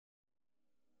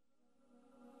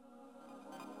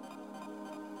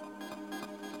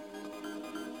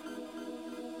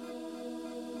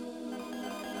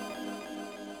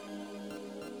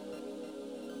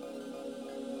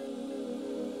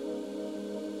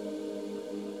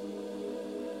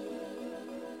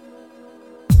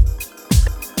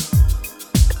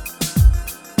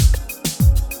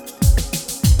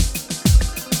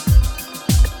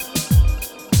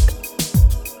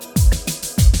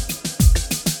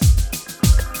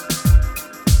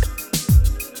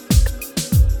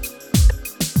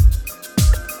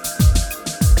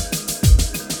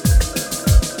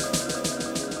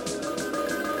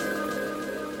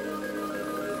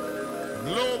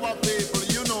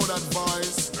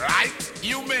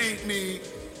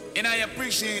And I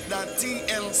appreciate that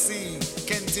TLC,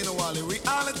 Kentino Wally.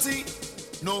 Reality,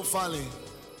 no folly.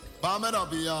 Palm it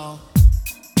up, y'all.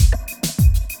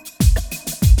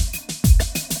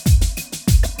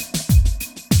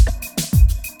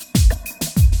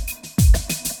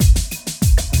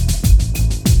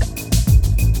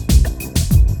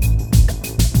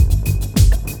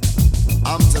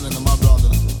 I'm telling them, my brother.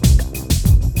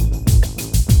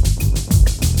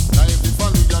 Now if you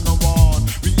follow, you no one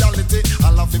reality.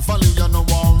 I love you follow, you no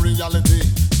one reality.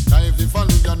 Now if you follow,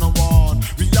 you no one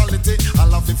reality. I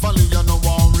love you follow, you no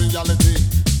one reality.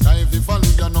 Now if you follow,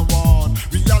 you no one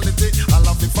reality. I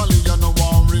love you follow, you no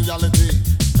one reality.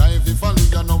 Now if you follow,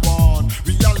 you no one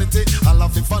reality. I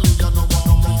love you follow, you no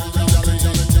one reality.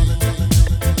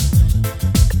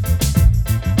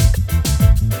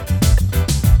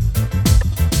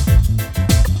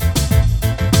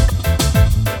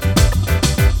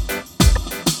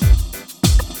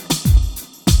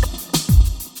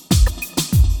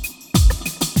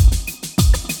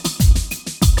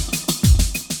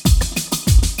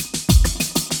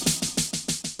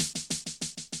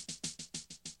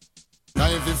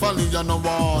 If you follow, you no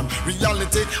one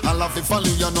reality. I love you follow,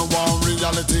 you no one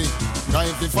reality. Now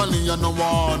if you follow, you no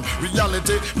one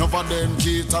reality. None of them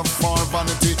cater for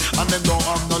vanity, and them don't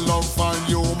have no love for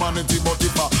humanity. But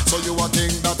if so you a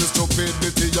think that is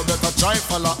stupidity, you better try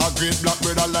follow a great black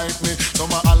brother like me. So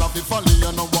my I love you follow,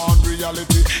 you no one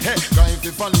reality. Hey, now if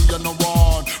you follow, you no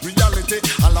one reality.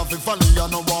 I love you follow, you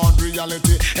no one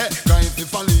reality. Hey, now if you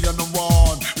follow, you no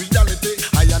one reality.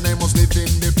 I and I must live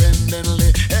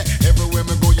independently. Hey, everywhere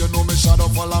me go, you know me shadow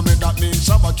follow me. That means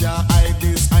Shabba can't hide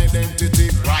this identity.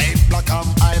 Right, black I'm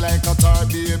high like a tar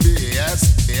baby.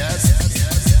 Yes, yes, yes,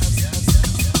 yes, yes, yes.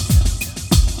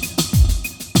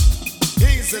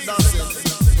 Easy, that's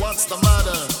it. What's the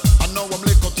matter? I know I'm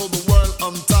liquor to the world.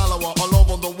 I'm Talawa all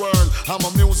over the world. I'm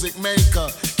a music maker.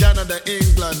 Canada,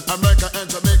 England, America, and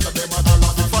Jamaica. They might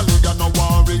love you follow, you know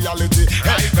one reality.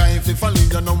 Hey, guy, if you follow,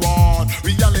 you know one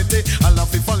reality. I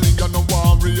love you follow, you know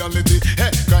one reality.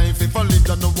 Hey, guy, if you follow,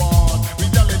 you know one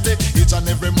reality. Each and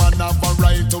every man have a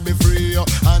right to be free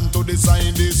and to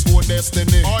design this own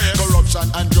destiny. Oh, yes. Corruption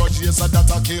and grudge, yes, that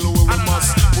a kill we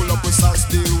must pull up with us,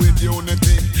 deal with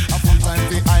unity. A full time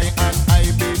the I and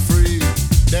I be free.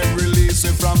 Then release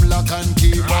it from lock and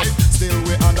key, but still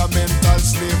we under mental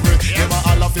slavery. Never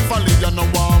all of you follow, you know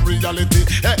one reality.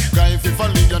 Hey, guy, if you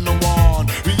follow, you know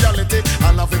one reality.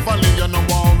 All of you follow, you know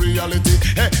one reality.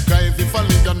 Hey, guy, if you follow,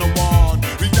 you know one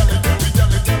reality.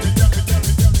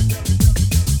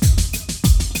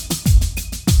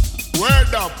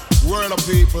 Word up, word of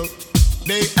people.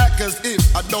 They act as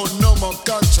if I don't know my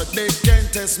culture. They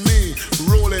can't test me,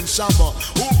 rolling Shabba,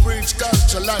 who preach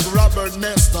culture like Robert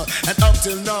Nesta. And up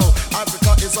till now,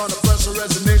 Africa is on the pressure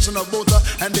resignation of Botha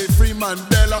and they free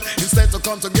Mandela. Instead to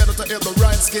come together to help the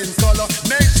right skin color.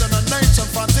 Nation and nation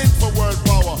fighting for world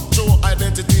power. True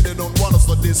identity they don't want us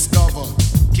to discover.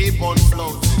 Keep on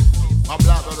floating, my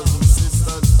black brothers and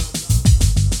sisters.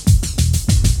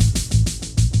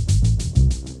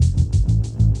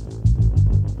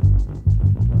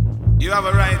 You have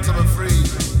a right to be free.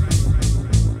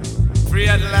 Free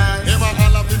at last. Hey, man,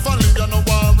 all of you follow, you know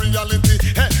one reality.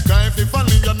 Hey, guy, if you follow,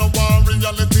 you know one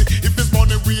reality. If it's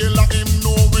money, we'll let him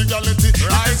know reality.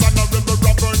 Right. It's honorable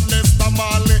Robert Nesta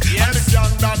Marley. Yes. And the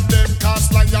gang that them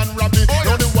cast lion rabbit. Oh,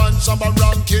 yeah. The one Shabba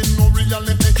ranking, no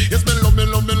reality. Yes, me love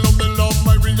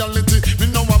my reality. Me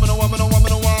no want,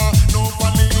 no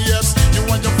funny, yes. You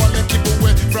want your folly, keep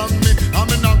away from me. I'm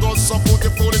not go support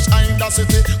your foolish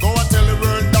audacity. Go and tell the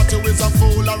world that you is a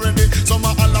fool already. So my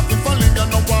all of you folly, you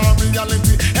know one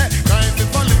reality. Hey, guy, if you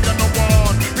folly, you know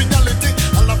one reality.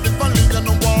 All of you folly, you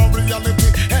know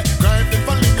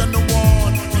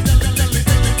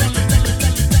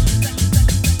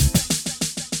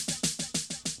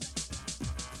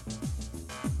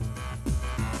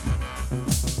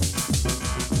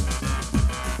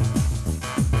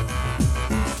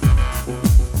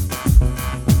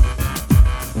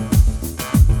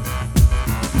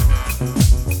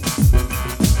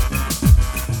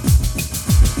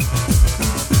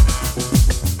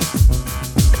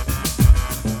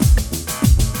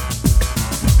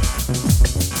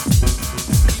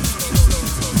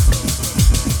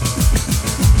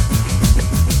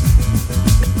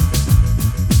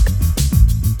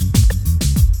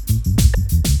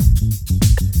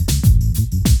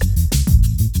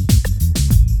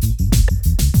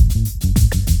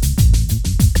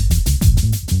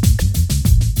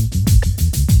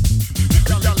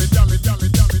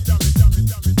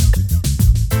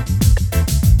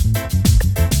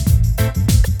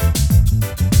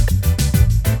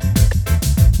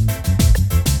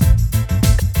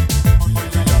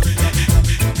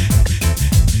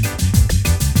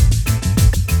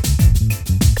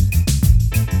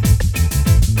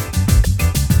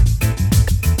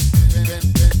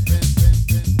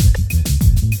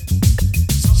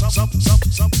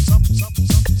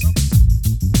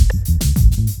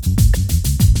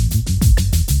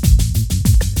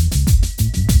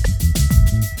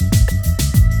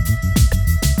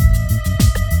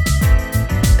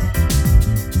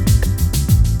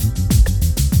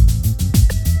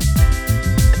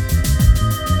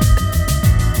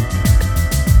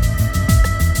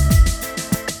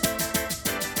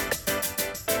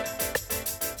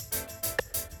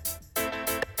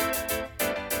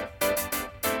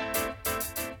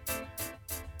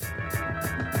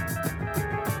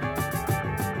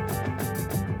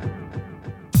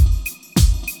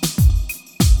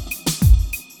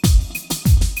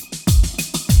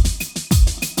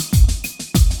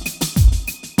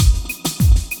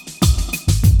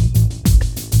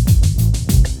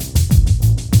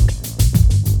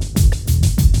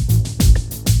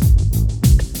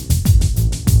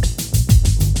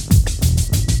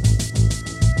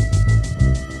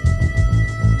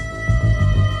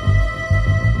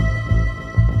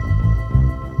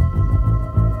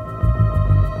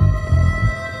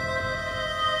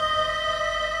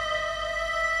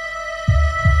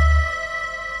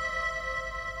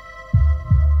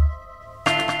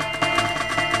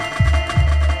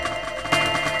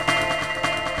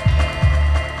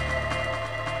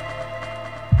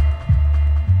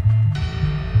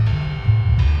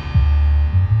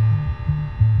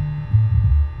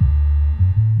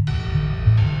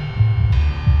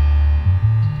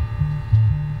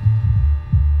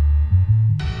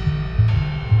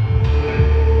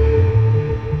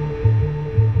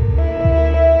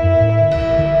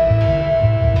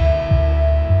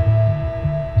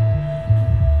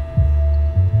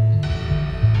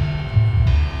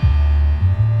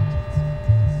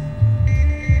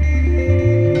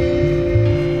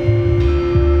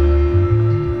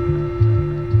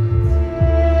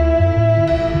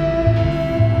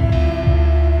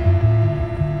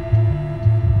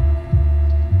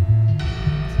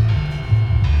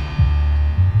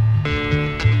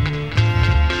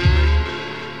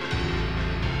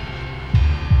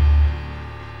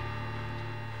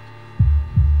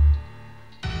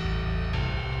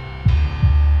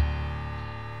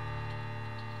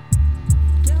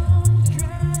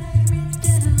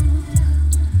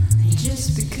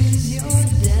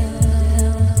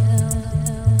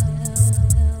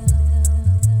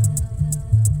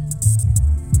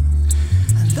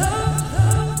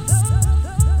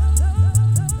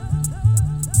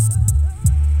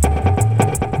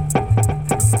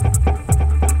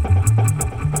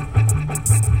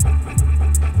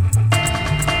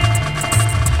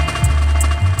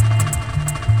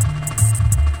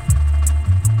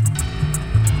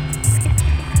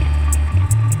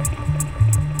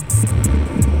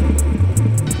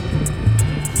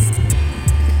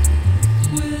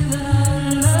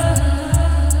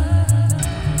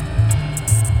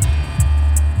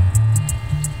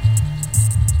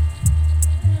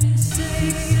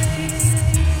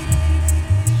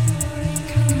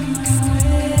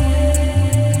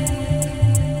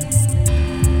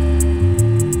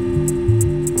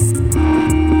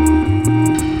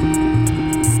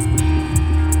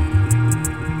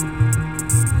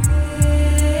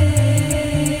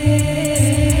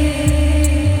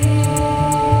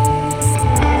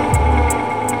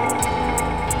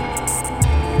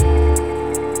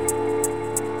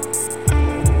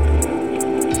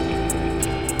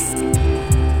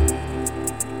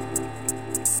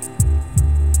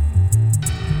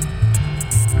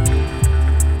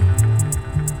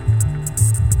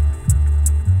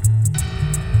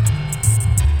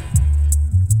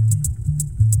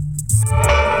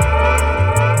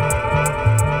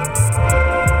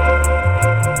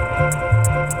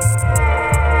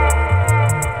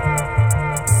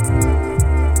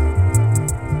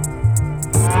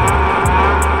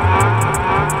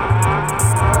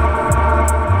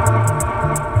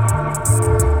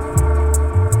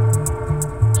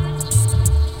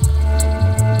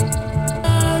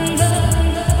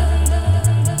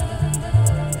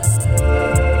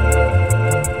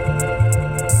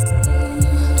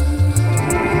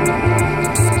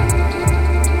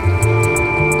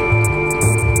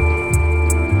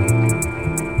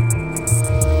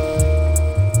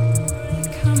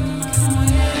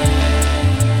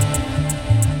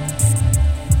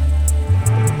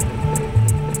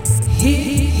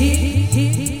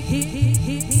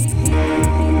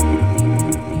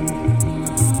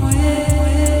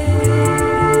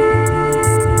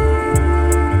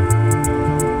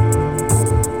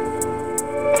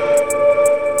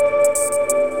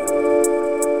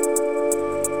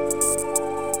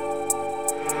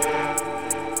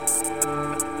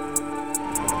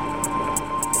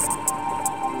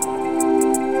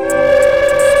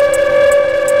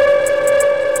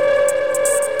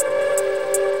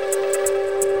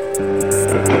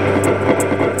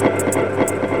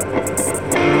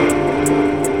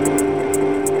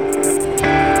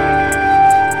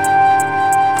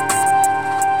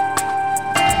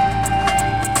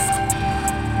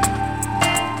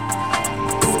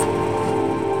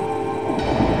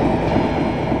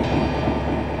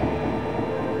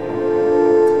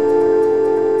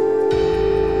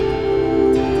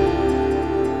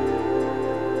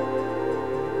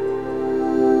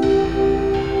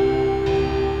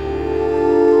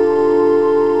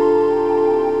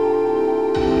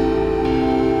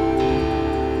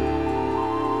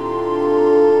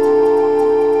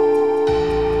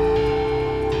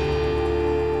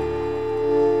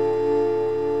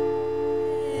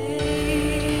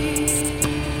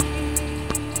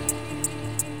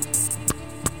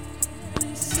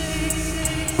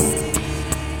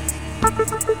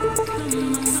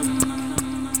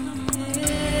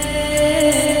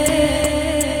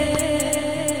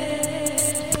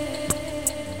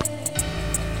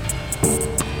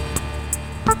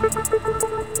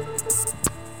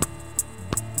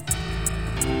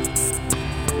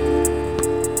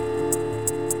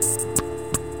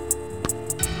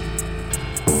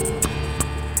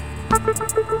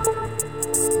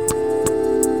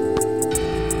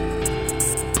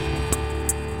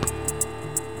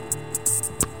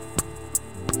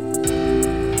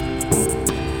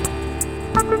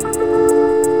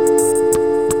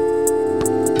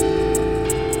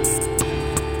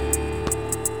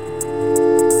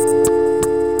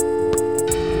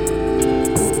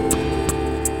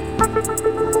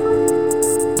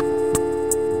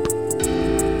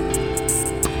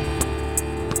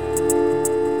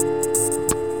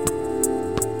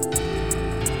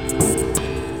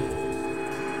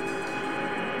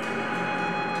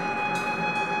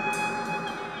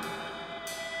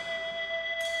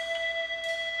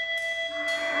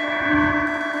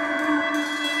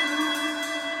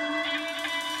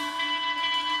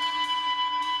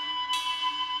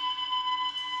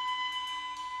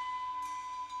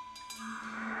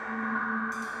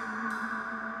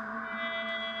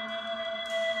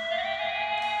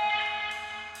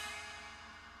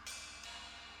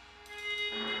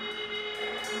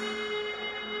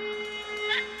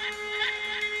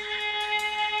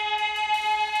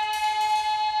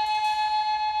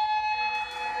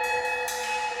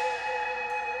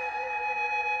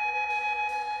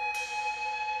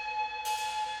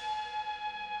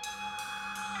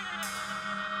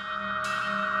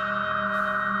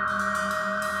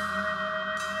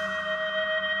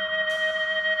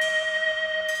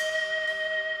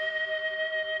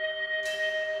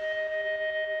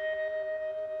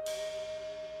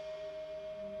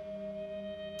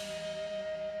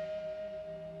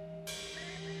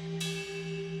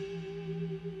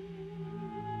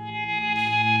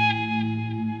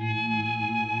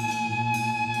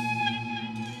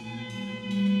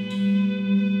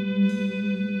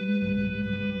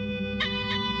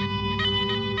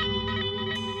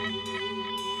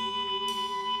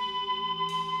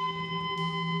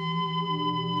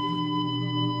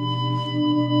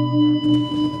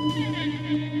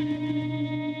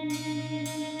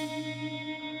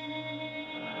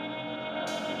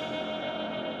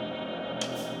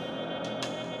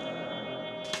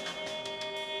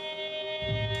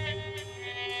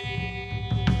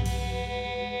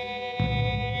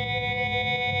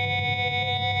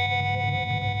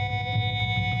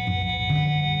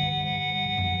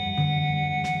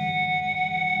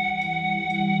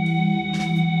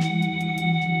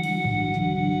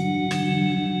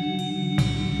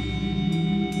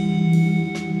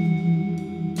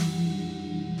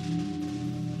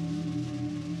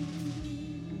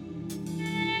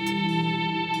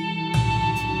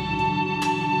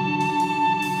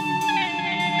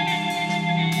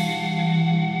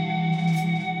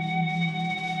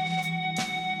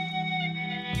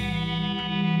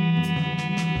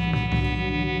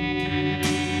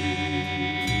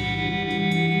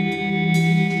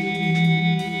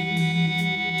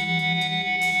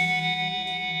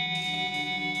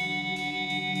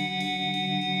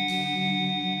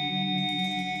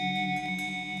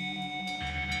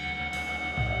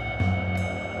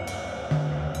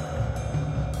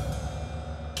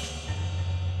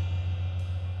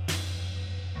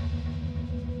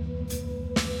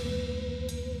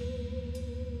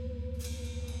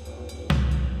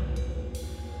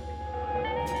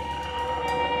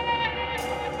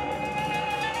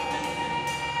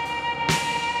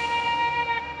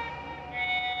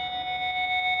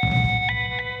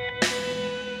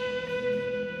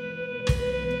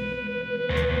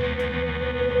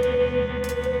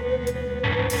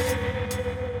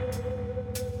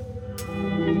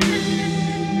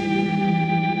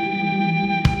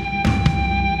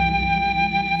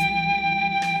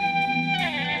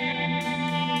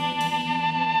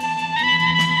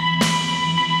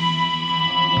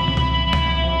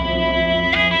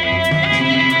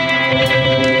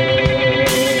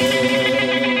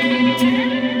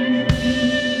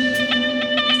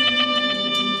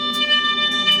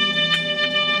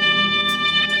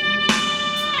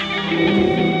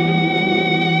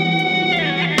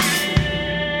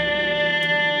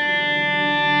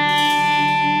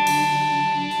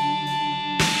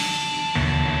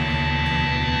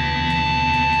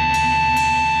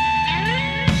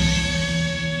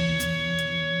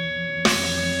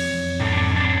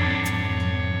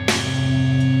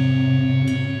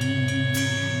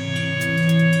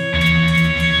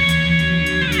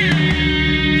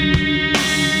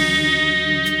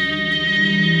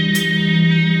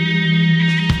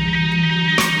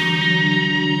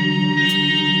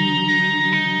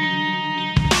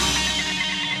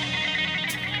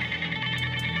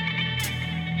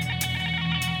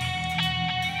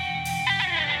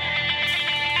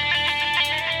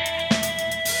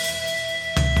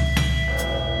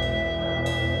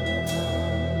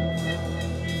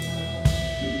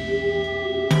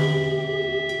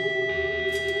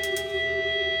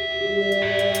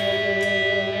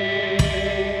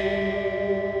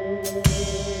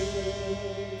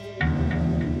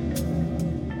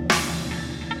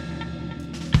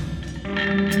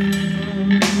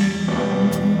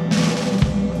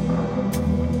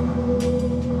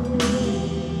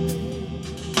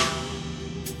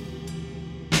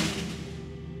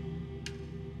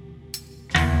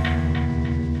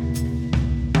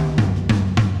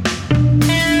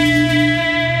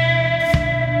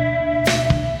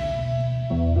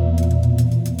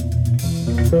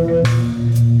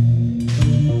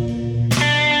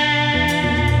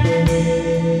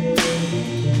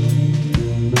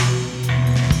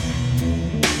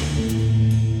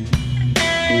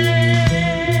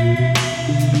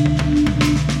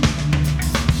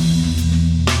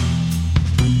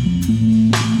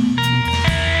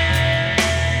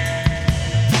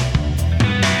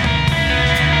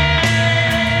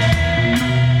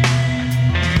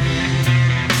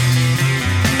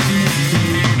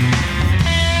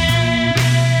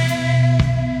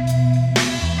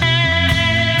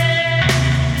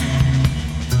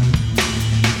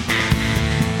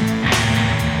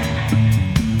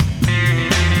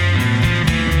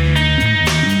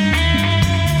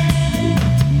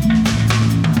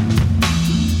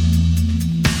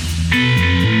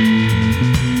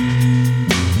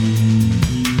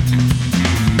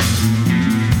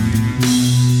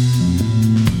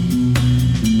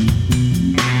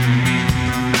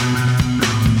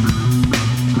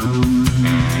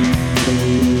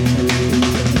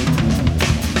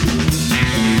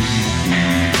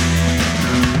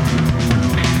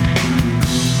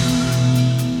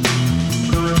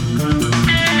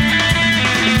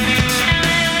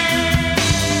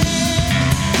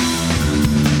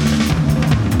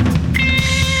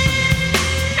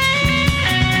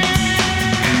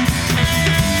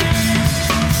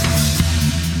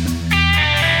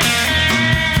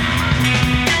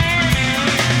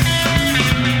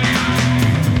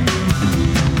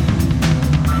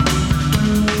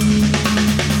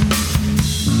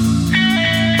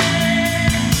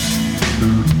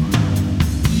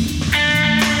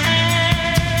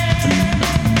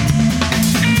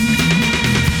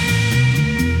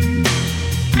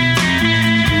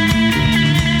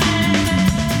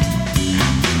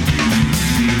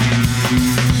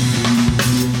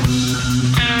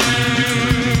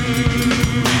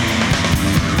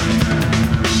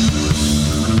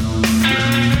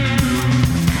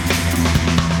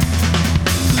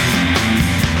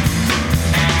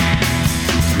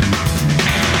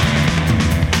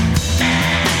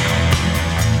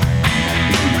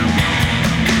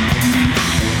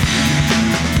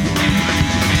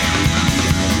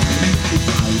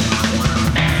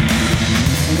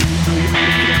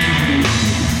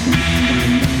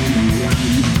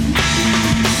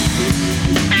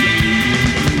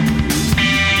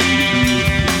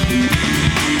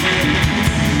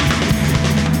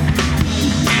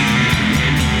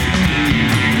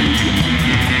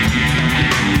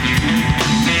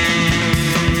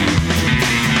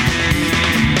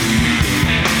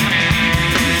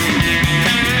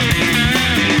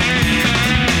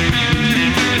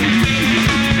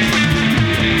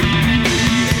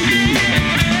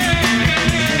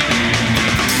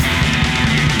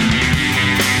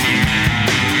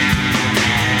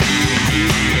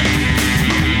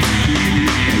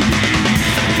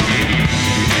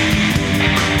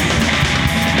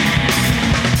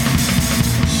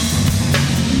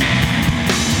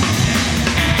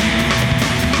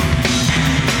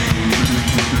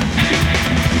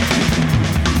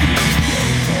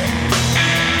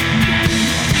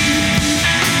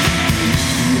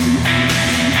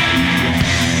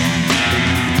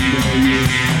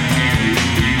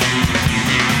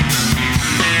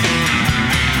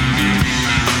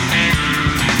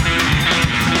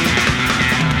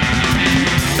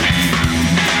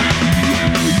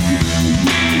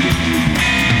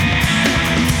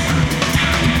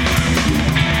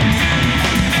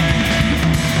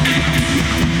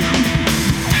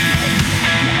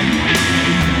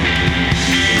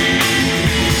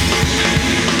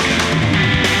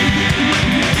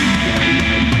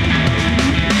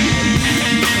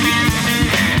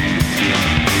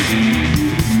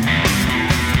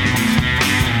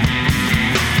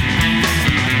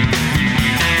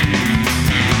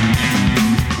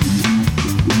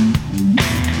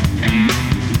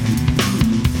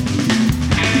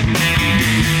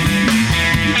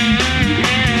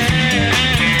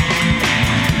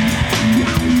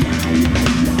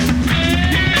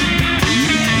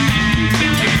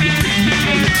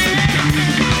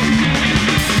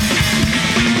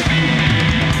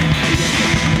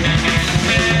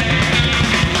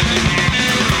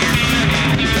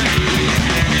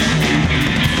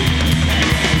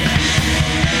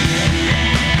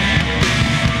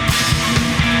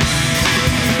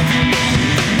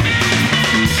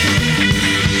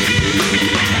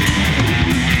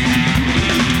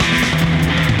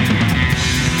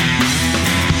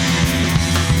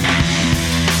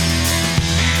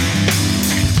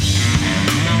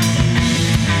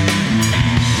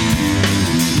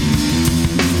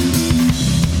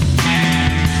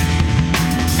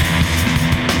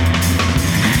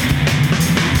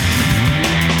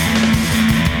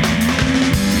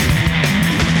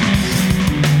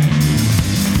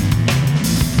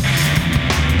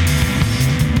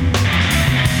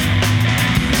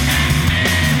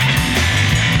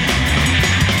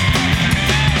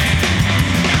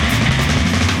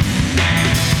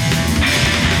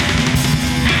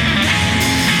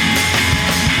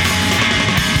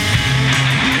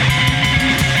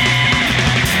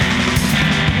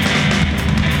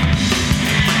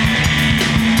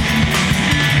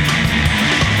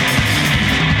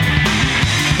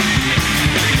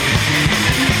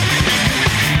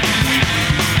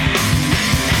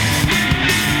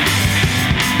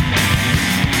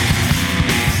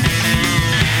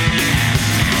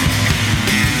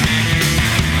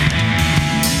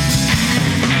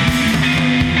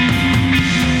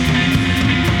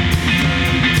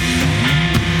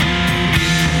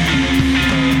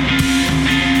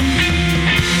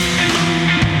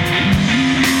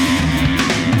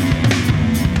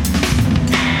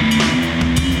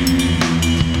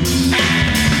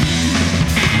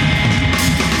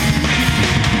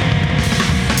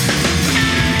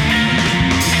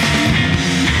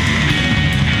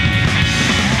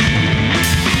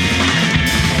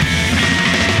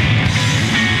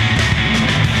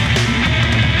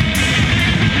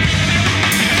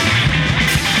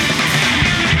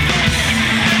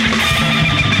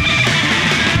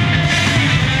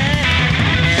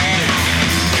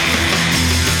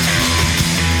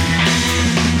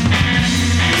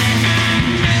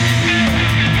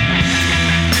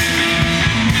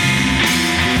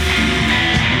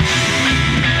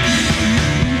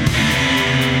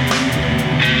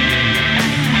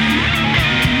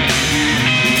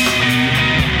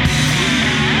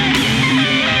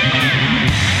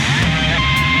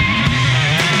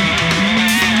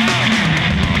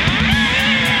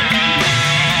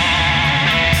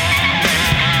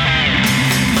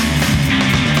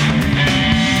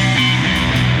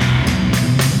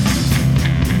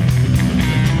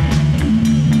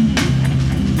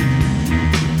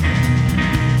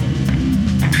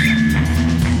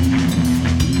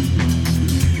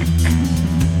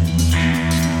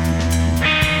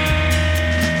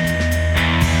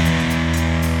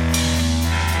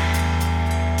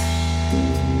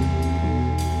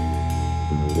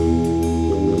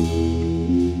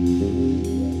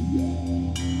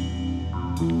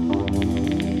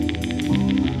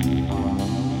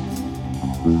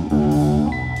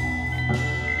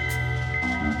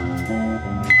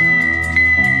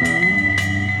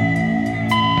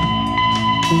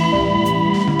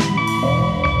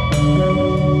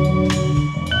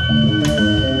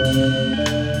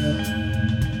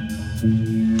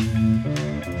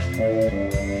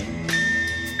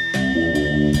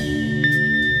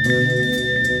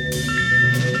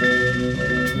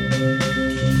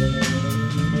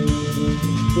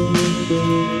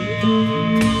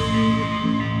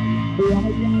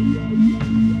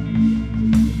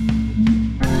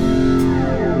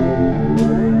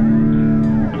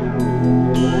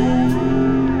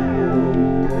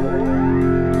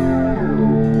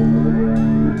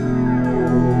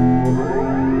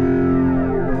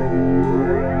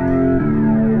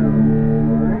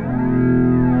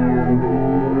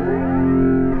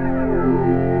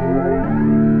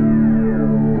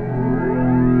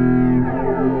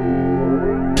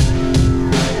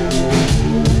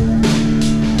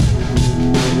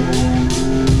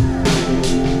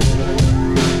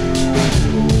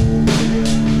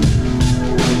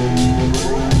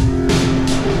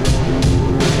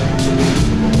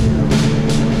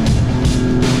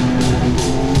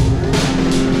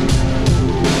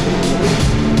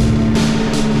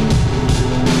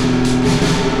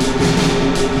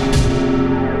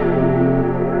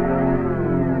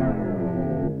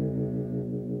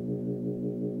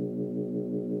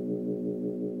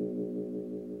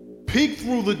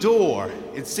the door.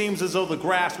 It seems as though the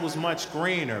grass was much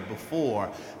greener before.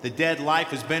 The dead life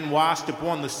has been washed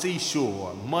upon the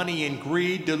seashore. Money and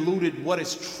greed diluted what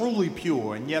is truly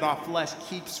pure, and yet our flesh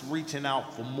keeps reaching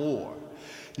out for more.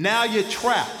 Now you're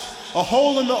trapped, a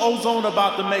hole in the ozone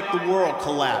about to make the world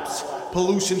collapse.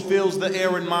 Pollution fills the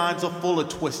air and minds are full of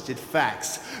twisted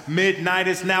facts. Midnight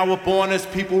is now upon us,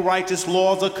 people righteous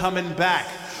laws are coming back.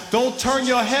 Don't turn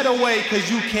your head away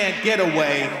cause you can't get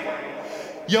away.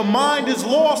 Your mind is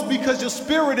lost because your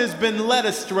spirit has been led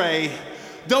astray.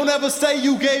 Don't ever say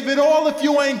you gave it all if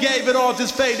you ain't gave it all,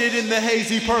 just faded in the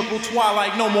hazy purple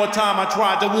twilight. No more time, I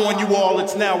tried to warn you all,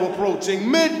 it's now approaching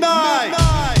midnight.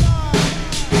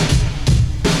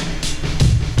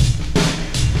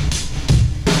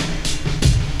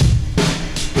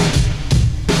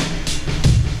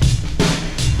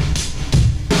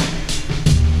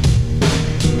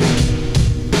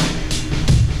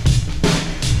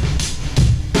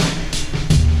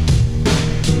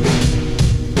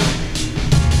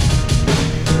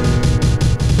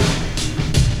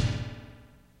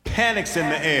 Panics in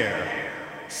the air.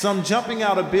 Some jumping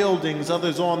out of buildings,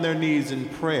 others on their knees in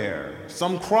prayer.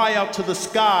 Some cry out to the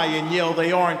sky and yell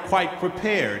they aren't quite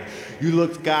prepared. You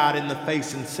looked God in the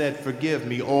face and said, forgive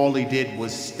me, all he did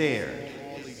was stare.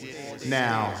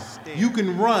 Now, you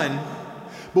can run,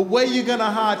 but where you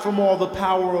gonna hide from all the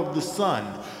power of the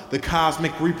sun? The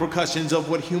cosmic repercussions of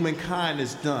what humankind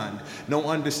has done. No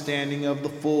understanding of the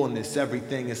fullness,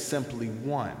 everything is simply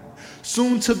one.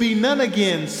 Soon to be none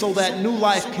again, so that new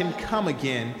life can come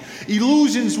again.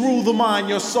 Illusions rule the mind,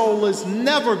 your soul is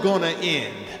never gonna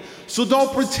end. So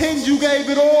don't pretend you gave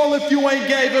it all if you ain't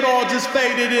gave it all, just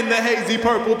faded in the hazy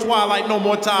purple twilight. No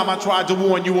more time, I tried to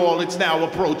warn you all, it's now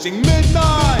approaching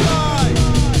midnight.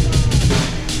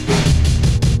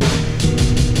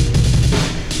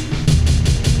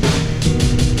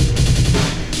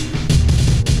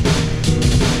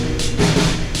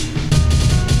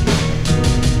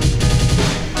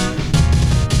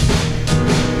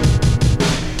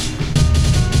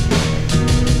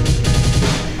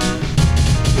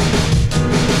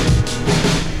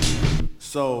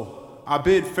 So I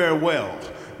bid farewell.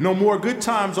 No more good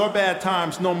times or bad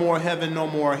times, no more heaven, no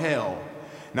more hell.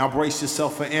 Now brace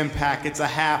yourself for impact, it's a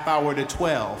half hour to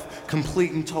 12.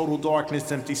 Complete and total darkness,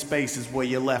 empty spaces where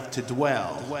you're left to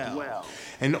dwell.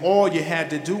 And all you had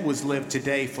to do was live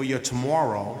today for your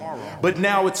tomorrow. But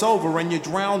now it's over and you're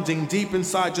drowning deep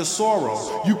inside your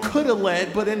sorrow. You could have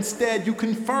led, but instead you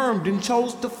confirmed and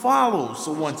chose to follow.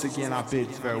 So once again I bid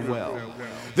farewell.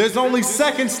 There's only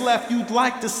seconds left you'd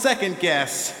like to second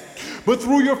guess. But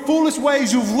through your foolish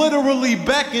ways you've literally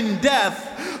beckoned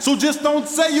death. So just don't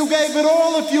say you gave it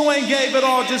all if you ain't gave it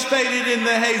all, just faded in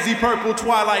the hazy purple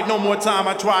twilight. No more time,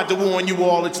 I tried to warn you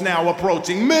all, it's now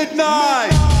approaching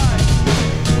midnight.